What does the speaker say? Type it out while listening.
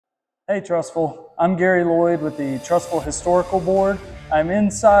Hey Trussville, I'm Gary Lloyd with the Trussville Historical Board. I'm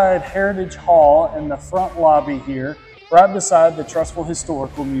inside Heritage Hall in the front lobby here, right beside the Trussville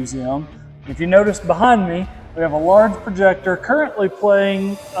Historical Museum. If you notice behind me, we have a large projector currently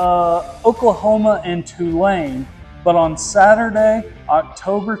playing Oklahoma and Tulane, but on Saturday,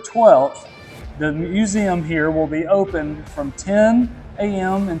 October 12th, the museum here will be open from 10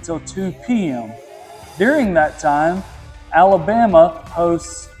 a.m. until 2 p.m. During that time, Alabama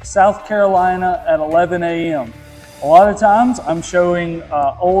hosts South Carolina at 11 a.m. A lot of times I'm showing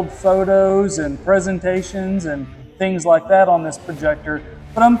old photos and presentations and things like that on this projector,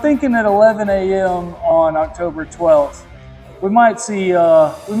 but I'm thinking at 11 a.m. on October 12th, we might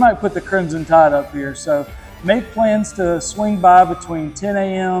put the Crimson Tide up here. So make plans to swing by between 10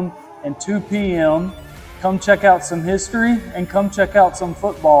 a.m. and 2 p.m. Come check out some history and come check out some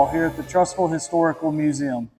football here at the Trussville Historical Museum.